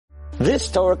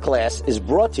This Torah class is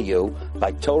brought to you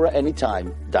by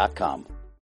TorahAnytime.com.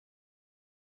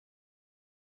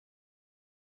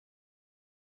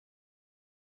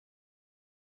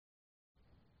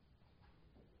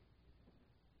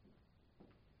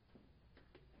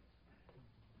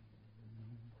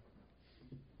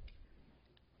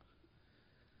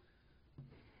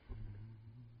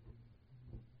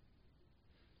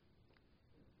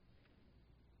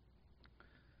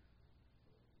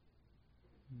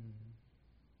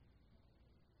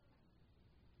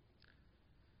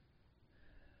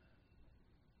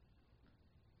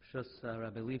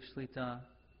 Rabbi Leif Shlita.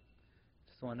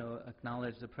 Just want to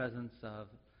acknowledge the presence of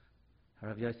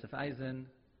Rav Yosef Eisen,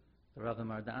 the Rav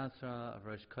Amar Asra of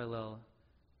Rosh Kollel,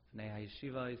 Bnei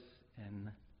HaYeshivos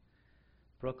in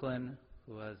Brooklyn,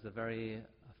 who was very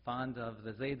fond of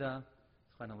the Zayda,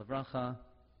 Zchana Levracha,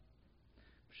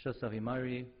 Shus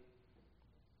Avimari.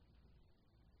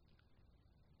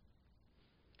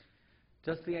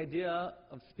 Just the idea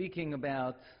of speaking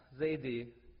about Zaydi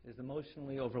is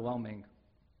emotionally overwhelming,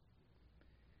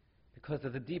 because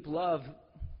of the deep love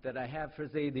that I have for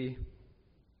Zaydi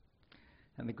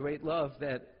and the great love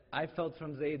that I felt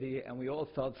from Zaydi and we all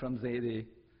felt from Zaydi.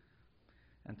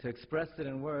 And to express it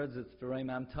in words, it's V'roim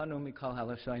Amtanu Mikol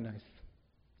Halashonos.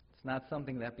 It's not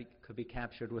something that could be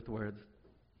captured with words.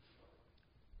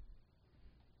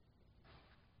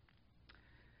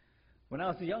 When I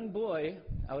was a young boy,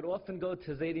 I would often go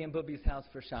to Zaydi and Bubi's house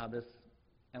for Shabbos,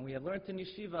 and we had learned in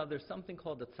yeshiva there's something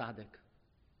called a tzaddik.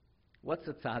 What's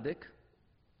a tzaddik?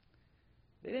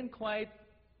 They didn't quite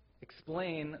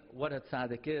explain what a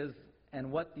tzaddik is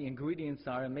and what the ingredients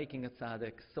are in making a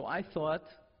tzaddik. So I thought,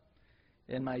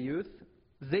 in my youth,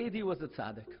 Zaydi was a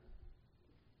tzaddik.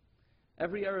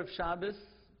 Every Erev Shabbos,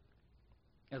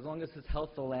 as long as his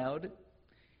health allowed,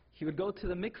 he would go to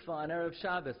the mikvah on Erev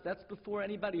Shabbos. That's before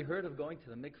anybody heard of going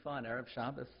to the mikvah on Erev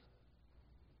Shabbos.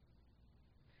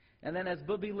 And then as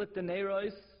Bubi lit the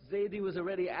Neiros, Zaydi was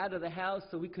already out of the house,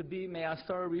 so we could be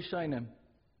Me'asar Rishonim.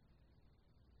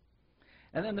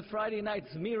 And then the Friday night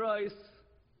Zmiros,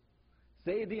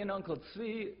 Zaydi and Uncle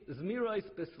Tzvi, Zmiros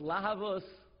bis Lahavos.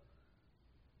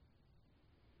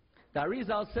 The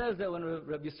Arizal says that when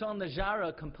Rabbi Yisrael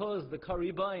Najara composed the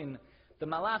Karibain, the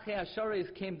Malachi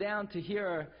Asharis came down to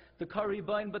hear the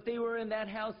Karibain, but they were in that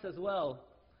house as well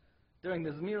during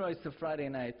the Zmiros of Friday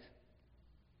night.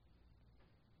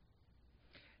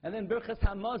 And then Birchas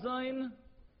HaMazon,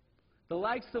 the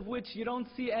likes of which you don't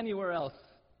see anywhere else.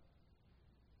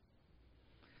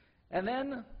 And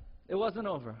then it wasn't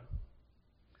over.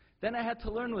 Then I had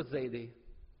to learn with Zaydi.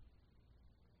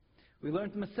 We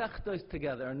learned Masechtos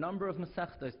together, a number of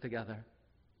Masechtos together.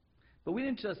 But we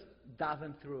didn't just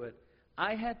daven through it.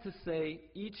 I had to say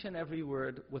each and every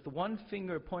word with one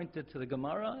finger pointed to the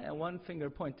Gemara and one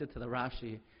finger pointed to the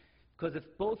Rashi. Because if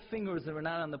both fingers were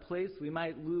not on the place, we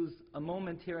might lose a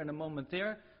moment here and a moment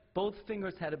there. Both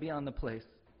fingers had to be on the place.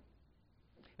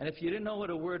 And if you didn't know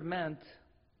what a word meant,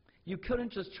 you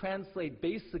couldn't just translate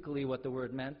basically what the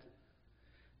word meant.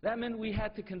 That meant we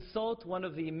had to consult one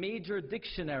of the major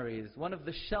dictionaries, one of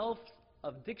the shelves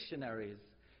of dictionaries,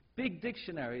 big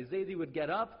dictionaries. Zaydi would get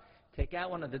up, take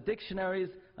out one of the dictionaries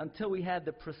until we had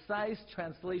the precise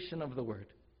translation of the word.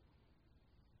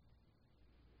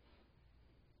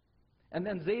 And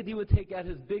then Zaydi would take out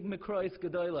his big Mikrois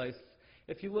Gedolos.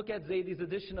 If you look at Zaydi's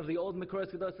edition of the old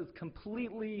Mikrois Gedolos, it's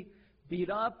completely beat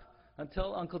up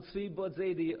until Uncle Tzvi bought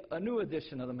Zaydi a new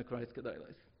edition of the Mikrois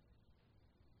Gedolos.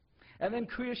 And then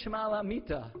Kriya Shema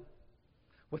Alamita,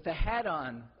 with a hat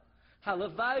on.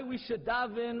 Halavai, we should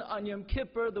daven on Yom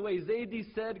Kippur the way Zaydi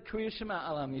said Kriya Shema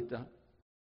Alamita.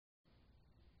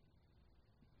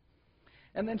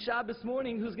 And then Shabbos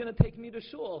morning, who's going to take me to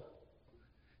shul?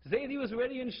 Zaydi was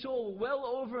already in shul well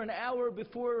over an hour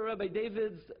before Rabbi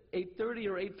David's 8:30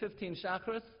 or 8:15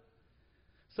 Shachris.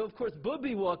 So of course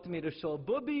Bubi walked me to shul.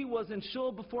 Bubi was in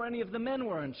shul before any of the men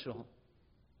were in shul.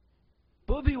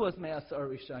 Bubi was Me'asar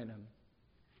Rishonim.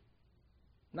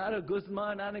 Not a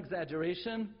guzma, not an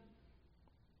exaggeration.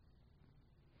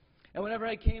 And whenever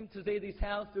I came to Zaydi's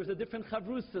house, there was a different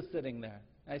chavrusa sitting there.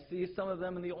 I see some of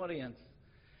them in the audience.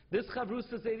 This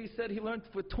chavrusa, Zaydi said, he learned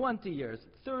for 20 years,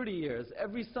 30 years.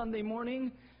 Every Sunday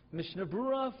morning, Mishnah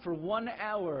Brura for 1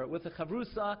 hour with a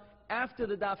chavrusa. After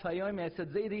the Daf Hayomi, I said,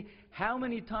 Zaydi, how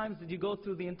many times did you go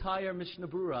through the entire Mishnah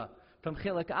Brura? From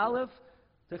Chilek Aleph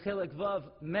to Chilek Vav,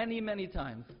 many, many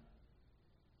times.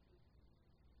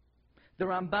 The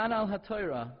Ramban al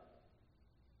HaTorah.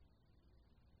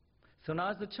 So now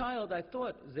as a child, I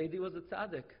thought Zaydi was a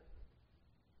tzaddik.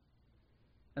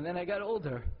 And then I got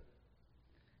older.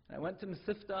 I went to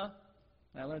Mesivta,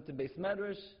 and I learned in Beis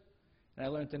Medrash, and I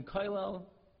learned in Koilel,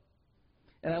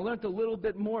 And I learned a little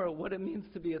bit more what it means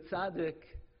to be a tzaddik.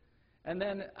 And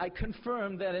then I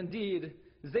confirmed that indeed,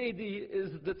 Zaidi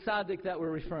is the tzaddik that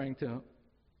we're referring to.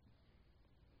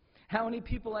 How many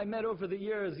people I met over the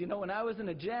years, when I was in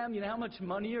a jam, how much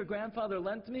money your grandfather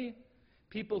lent me?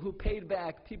 People who paid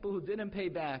back, people who didn't pay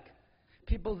back,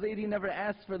 people Zaidi never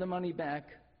asked for the money back.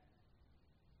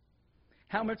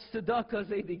 How much tzedakah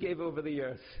Zaidi gave over the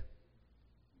years.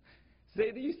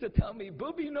 Zaidi used to tell me,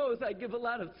 Booby knows I give a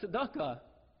lot of tzedakah,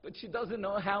 but she doesn't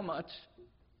know how much.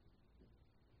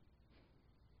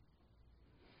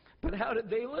 But how did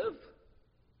they live?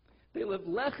 They lived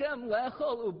lechem,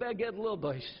 lechol, ubeged,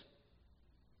 lilbosh.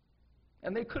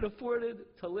 And they could afford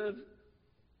it to live.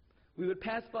 We would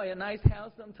pass by a nice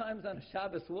house sometimes on a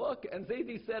Shabbos walk, and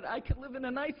Zaidi said, I could live in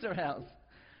a nicer house.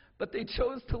 But they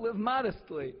chose to live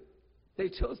modestly. They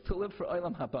chose to live for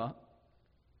Olam Haba.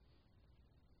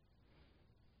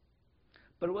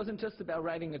 But it wasn't just about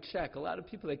writing a check. A lot of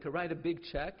people, they could write a big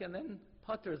check and then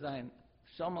pater zayin,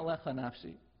 shom alecha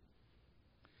nafshi.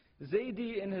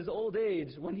 Zaidi, in his old age,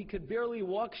 when he could barely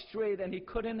walk straight and he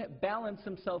couldn't balance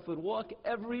himself, would walk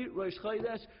every Rosh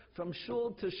Chodesh from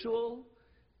shul to shul.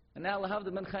 And now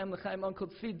Lahavda Ben Chaim L'Chaim, Uncle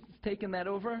Tzvi's taken that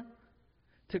over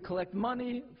to collect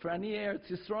money for Aniyei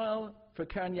Eretz Yisrael, for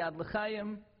Karen Yad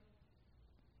L'Chaim.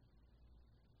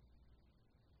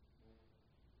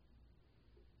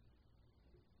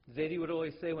 Zaidi would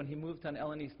always say when he moved on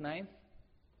Ellen East 9th,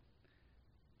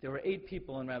 there were 8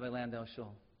 people in Rabbi Landau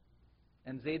Shul.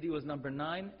 And Zaidi was number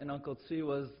 9, and Uncle Tzvi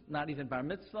was not even bar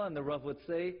mitzvah, and the Rav would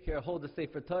say, here, hold the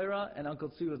Sefer Torah, and Uncle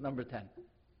Tzvi was number 10.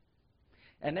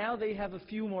 And now they have a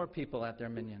few more people at their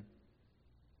minyan.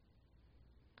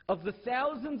 Of the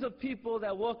thousands of people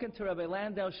that walk into Rabbi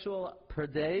Landau Shul per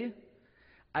day,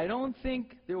 I don't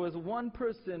think there was one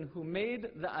person who made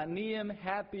the Aniyim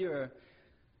happier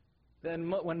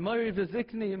than when Mori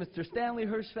Vizikni, Mr. Stanley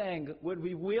Hirschfang, would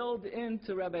be wheeled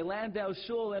into Rabbi Landau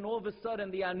Shul, and all of a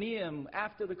sudden the Aniyim,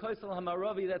 after the Koisel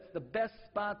HaMaravi, that's the best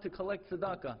spot to collect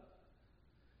tzedakah.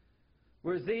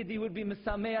 Where Zaidi would be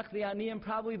Mesameach, the Aniyim,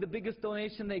 probably the biggest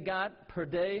donation they got per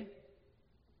day.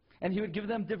 And he would give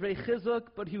them Divrei Chizuk,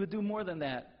 but he would do more than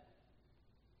that.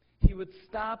 He would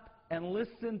stop and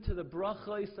listen to the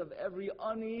brachos of every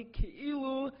ani,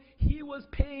 ki'ilu he was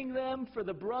paying them for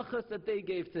the brachos that they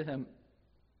gave to him.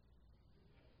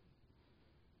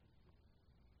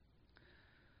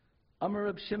 Amar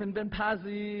Reb Shimon ben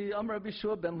Pazi, Amar Reb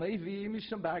Yeshua ben Levi,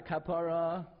 Mishum bar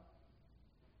Kapara.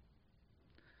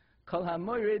 Kol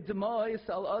hamoyre demois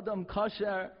al adam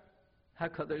kasher,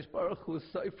 HaKadosh Baruch Hu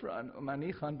soifran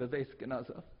umanichan beveis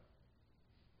genazav.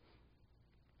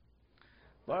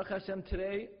 Baruch Hashem,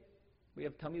 today we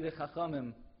have Talmidei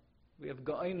Chachamim, we have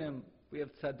Gaonim, we have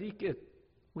Tzadikit,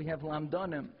 we have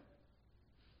Lamdonim.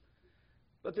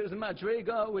 But there's a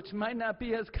Madrega which might not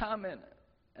be as common,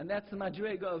 and that's the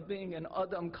Madrega of being an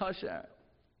Adam Kasher.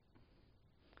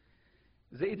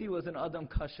 Zaidi was an Adam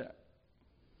Kasher.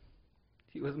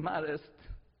 He was modest.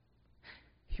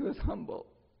 He was humble.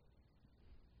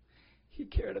 He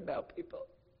cared about people.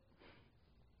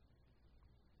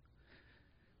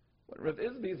 When Rav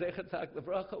Izbi Zechatzak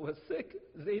Levracha was sick,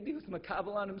 Zaidi was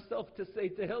makabel on himself to say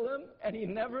Tehillim, and he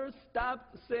never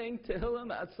stopped saying Tehillim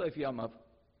at Sof Yamav.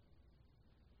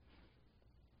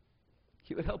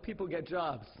 He would help people get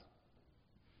jobs.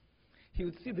 He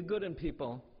would see the good in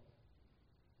people.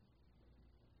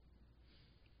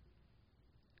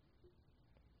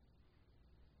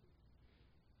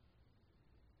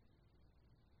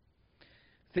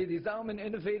 Zaidi Zalman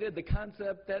innovated the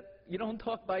concept that you don't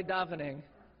talk by davening.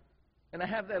 And I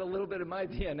have that a little bit in my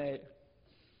DNA.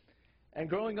 And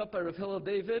growing up by Rav Hillel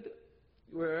David,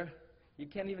 where you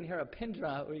can't even hear a pin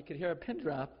drop, or you could hear a pin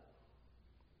drop.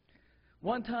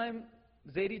 One time,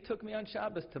 Zaidi took me on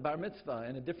Shabbos to Bar Mitzvah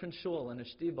in a different shul, in a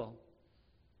shtibel.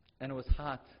 And it was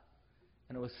hot,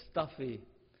 and it was stuffy,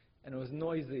 and it was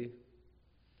noisy.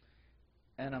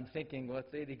 And I'm thinking, what's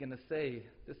Zaidi going to say?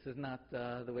 This is not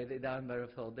the way they daven by Rav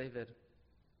Hillel David.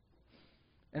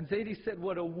 And Zaidi said,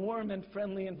 what a warm and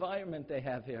friendly environment they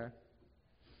have here.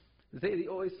 Zaidi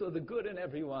always saw the good in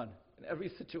everyone, in every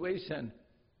situation.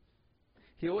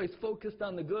 He always focused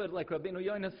on the good, like Rabbeinu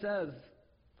Yonah says.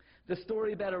 The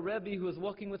story about a Rebbe who was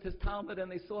walking with his Talmud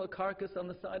and they saw a carcass on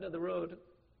the side of the road.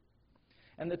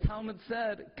 And the Talmud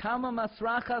said, Kama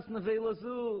masrachas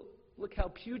nevelazu, look how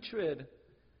putrid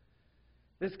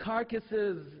this carcass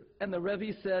is. And the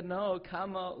Rebbe said, no,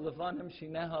 Kama levanim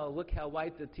shineha, look how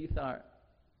white the teeth are.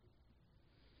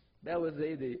 That was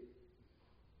Zaidi.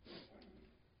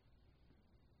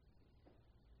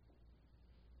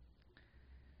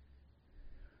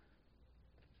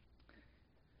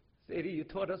 Zaidi, you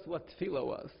taught us what tefillah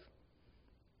was.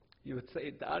 you would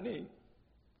say, Dani,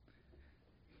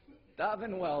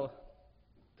 daven well.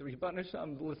 The Rebbeinu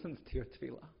Shalom listens to your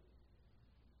tefillah.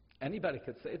 Anybody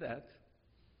could say that.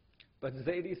 But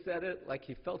Zaidi said it like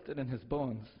he felt it in his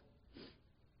bones.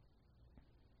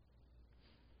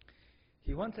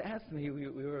 He once asked me, we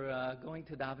were going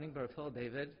to davening, Baruch Hillel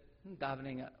David,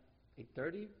 davening at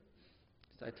 8:30.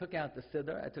 So I took out the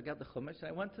Siddur, I took out the Chumash, and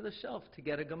I went to the shelf to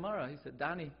get a Gemara. He said,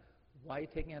 Dani, why are you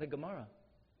taking out a Gemara?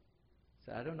 I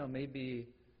said, I don't know, maybe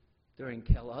during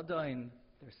Kel Adain,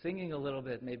 they're singing a little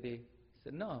bit, maybe. He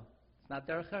said, no, it's not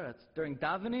Derech Eretz. During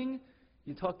davening,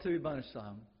 you talk to Rebbeinu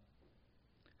Shalom,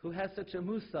 who has such a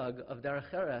musag of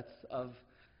Derech Eretz,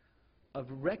 of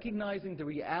recognizing the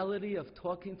reality of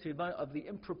talking to Rebbeinu, of the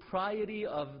impropriety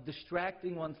of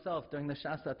distracting oneself during the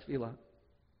Shasa Tefillah.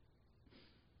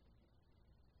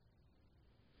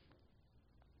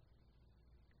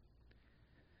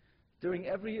 During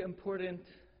every important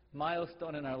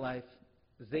milestone in our life,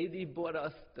 Zaidi bought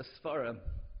us the Sfarim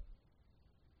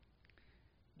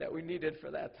that we needed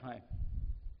for that time.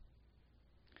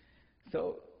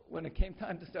 So when it came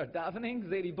time to start davening,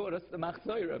 Zaidi bought us the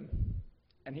Machzorim,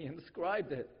 and he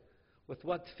inscribed it with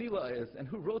what tefillah is, and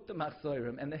who wrote the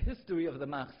Machzorim, and the history of the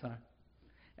Machzor,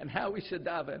 and how we should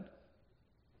daven.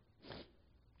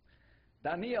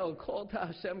 Daniel called to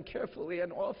Hashem carefully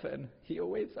and often. He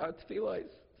awaits our tefillahs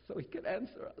so he can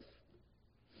answer us.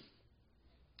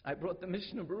 I brought the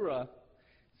Mishnah Brura.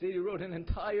 Zaidi wrote an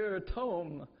entire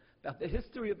tome about the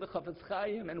history of the Chafetz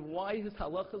Chaim and why his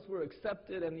halachas were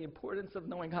accepted and the importance of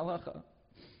knowing halacha.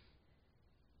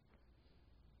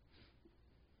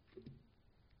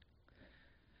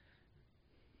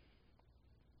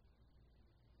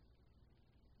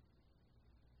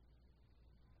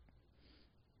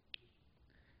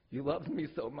 You loved me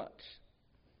so much.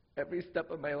 Every step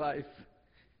of my life,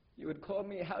 you would call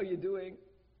me, how you doing?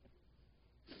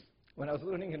 When I was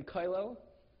learning in Kollel,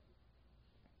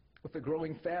 with a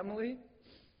growing family,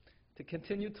 to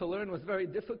continue to learn was very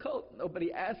difficult.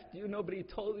 Nobody asked you, nobody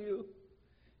told you.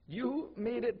 You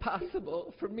made it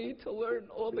possible for me to learn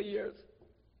all the years.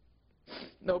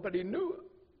 Nobody knew.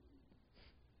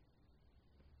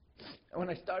 And when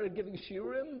I started giving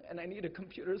shiurim and I needed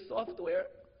computer software,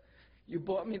 you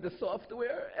bought me the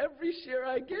software. Every shir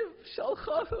I give,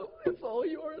 shalchahu, it's all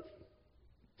yours.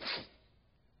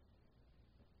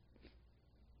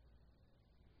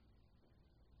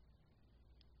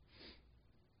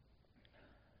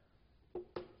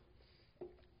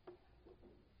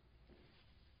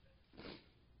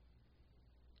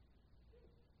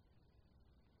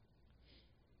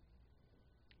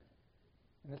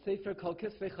 In the Sefer Kol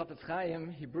Kisvei Chafetz Chaim,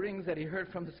 he brings that he heard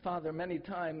from his father many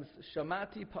times,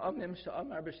 Shamati pa'amim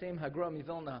sha'amar b'shem hagra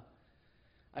mivilna.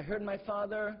 I heard my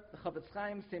father, the Chafetz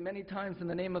Chaim, say many times in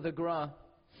the name of the Gra,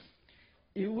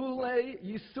 Ilulei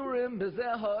yisurim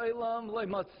b'zeh ha'olam loy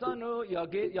matzanu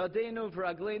yadeinu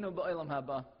v'ragleinu ba'olam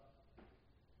haba.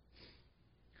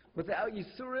 Without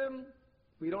yisurim,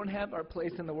 we don't have our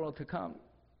place in the world to come.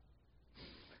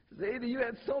 Zaidi, you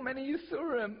had so many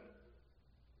yisurim.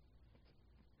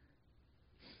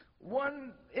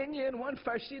 One Inyan, one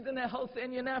Farshid, and a health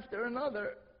Inyan after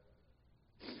another.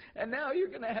 And now you're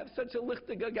going to have such a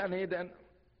lichtiga Gan Eden.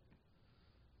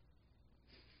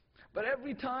 But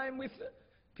every time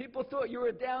people thought you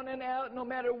were down and out, no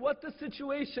matter what the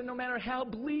situation, no matter how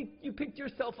bleak, you picked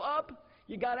yourself up,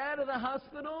 you got out of the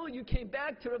hospital, you came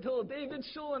back to Rav Hillel David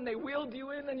Shul, and they wheeled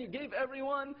you in, and you gave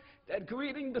everyone that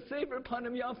greeting, B'Sever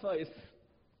Panim Yafais.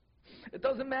 It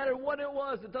doesn't matter what it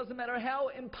was. It doesn't matter how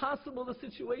impossible the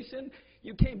situation.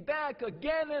 You came back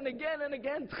again and again and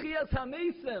again. Tchias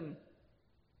hamesim.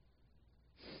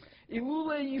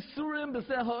 Ilule yisurim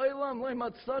b'seh ha'olam loy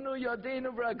matzanu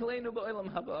yadeinu v'ragleinu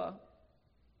ba'olam haba.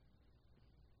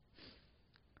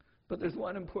 But there's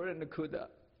one important nekuda.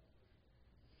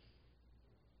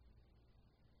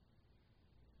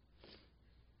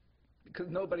 Because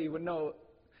nobody would know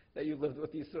that you lived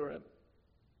with Yisurim.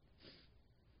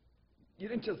 You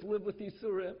didn't just live with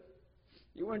Yisurim.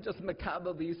 You weren't just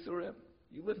makabel the Yisurim.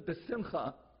 You lived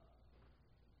besimcha.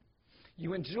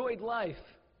 You enjoyed life.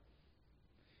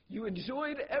 You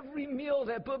enjoyed every meal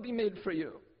that Bubby made for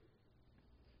you.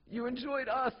 You enjoyed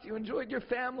us. You enjoyed your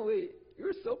family. You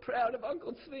were so proud of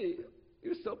Uncle Tzvi. You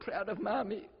were so proud of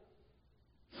Mommy.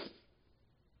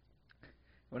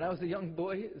 When I was a young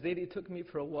boy, Zaidi took me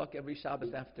for a walk every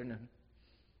Shabbos afternoon.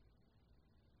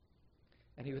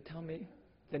 And he would tell me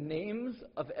the names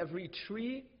of every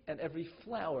tree and every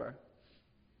flower.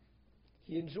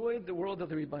 He enjoyed the world of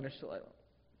the Rebbeinu Shalom.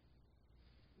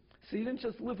 So you didn't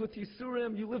just live with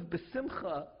Yisurim, you lived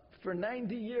besimcha for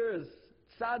 90 years.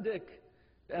 Tzaddik,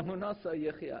 be'emunasa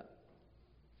yechya.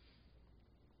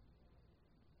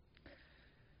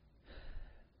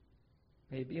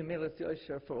 Maybe a Melas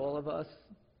Yosher for all of us,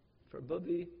 for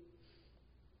Bubi,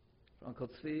 for Uncle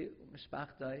Tzvi,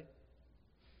 Mishpachtai,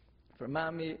 for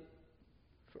Mami,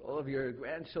 for all of your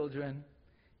grandchildren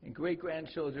and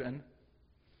great-grandchildren.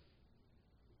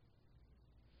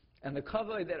 And the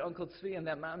kavod that Uncle Tzvi and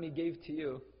that Mami gave to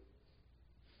you.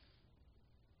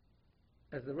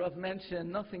 As the Rav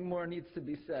mentioned, nothing more needs to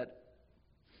be said.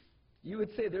 You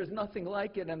would say there's nothing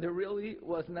like it, and there really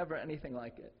was never anything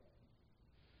like it.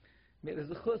 May the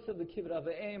zechus of the Kibbutz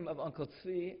Avim of Uncle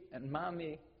Tzvi and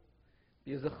Mami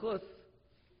be a zechus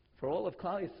for all of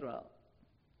Klal Yisrael.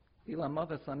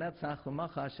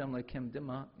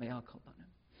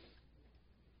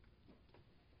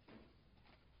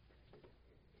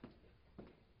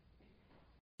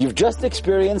 You've just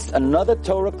experienced another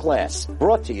Torah class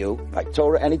brought to you by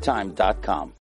TorahAnytime.com.